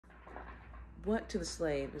What to the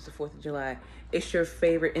slave is the 4th of July. It's your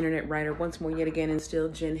favorite internet writer once more yet again, and still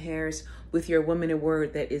Jen Harris with your Woman in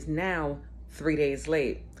Word that is now 3 days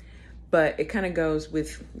late. But it kind of goes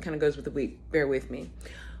with the week. Bear with me.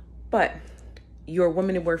 But your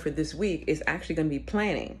Woman in Word for this week is actually going to be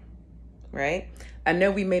planning, right? I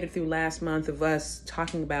know we made it through last month of us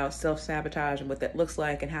talking about self-sabotage and what that looks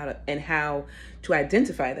like and how to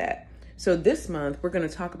identify that. So this month we're going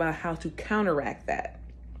to talk about how to counteract that.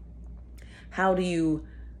 How do you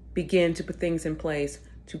begin to put things in place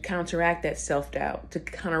to counteract that self-doubt, to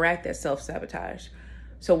counteract that self-sabotage?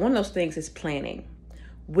 So one of those things is planning.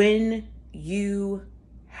 When you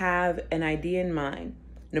have an idea in mind,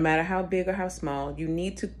 no matter how big or how small, you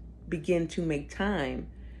need to begin to make time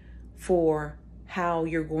for how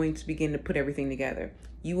you're going to begin to put everything together.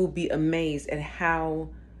 You will be amazed at how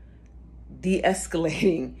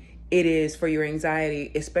de-escalating it is for your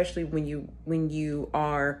anxiety, especially when you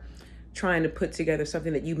are trying to put together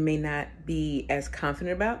something that you may not be as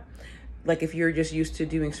confident about. Like if you're just used to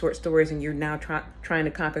doing short stories and you're now trying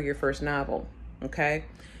to conquer your first novel, okay?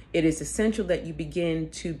 It is essential that you begin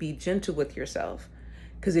to be gentle with yourself,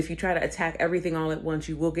 because if you try to attack everything all at once,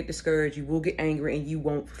 you will get discouraged, you will get angry, and you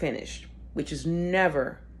won't finish, which is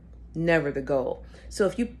never the goal. So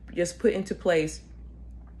if you just put into place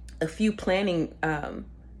a few planning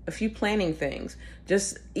things,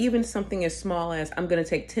 just even something as small as I'm going to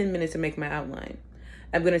take 10 minutes to make my outline.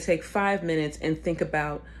 I'm going to take 5 minutes and think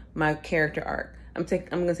about my character arc. I'm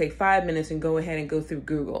going to take 5 minutes and go ahead and go through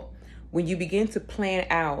Google. When you begin to plan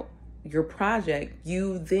out your project,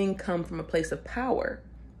 you then come from a place of power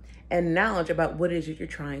and knowledge about what it is that you're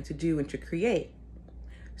trying to do and to create.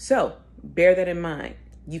 So bear that in mind.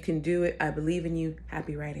 You can do it. I believe in you.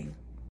 Happy writing.